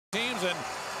games, and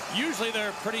usually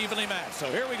they're pretty evenly matched. So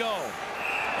here we go.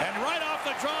 And right off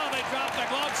the draw, they drop the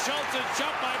glove. Schultz is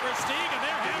jumped by Versteeg, and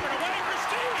they're hammered away.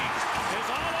 Versteeg is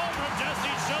all over him.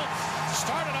 Jesse Schultz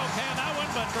started okay on that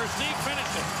one, but Versteeg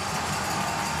finished it.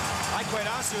 I quite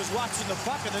honestly was watching the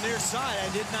puck on the near side. I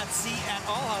did not see at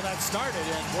all how that started,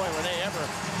 and boy, were they ever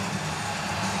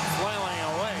flailing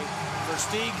away.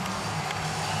 Versteeg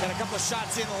got a couple of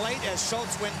shots in late as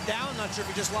Schultz went down. Not sure if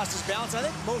he just lost his balance. I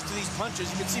think most of these punches,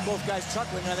 you can see both guys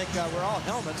chuckling. I think we're all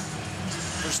helmet.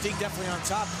 Versteeg definitely on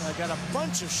top. Got a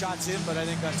bunch of shots in, but I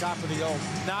think on top of the old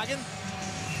noggin.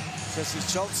 Jesse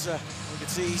Schultz, you can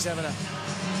see he's having a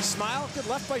smile. Good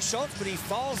left by Schultz, but he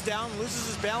falls down, loses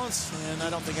his balance, and I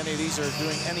don't think any of these are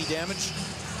doing any damage.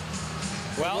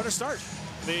 Well, what a start.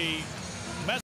 The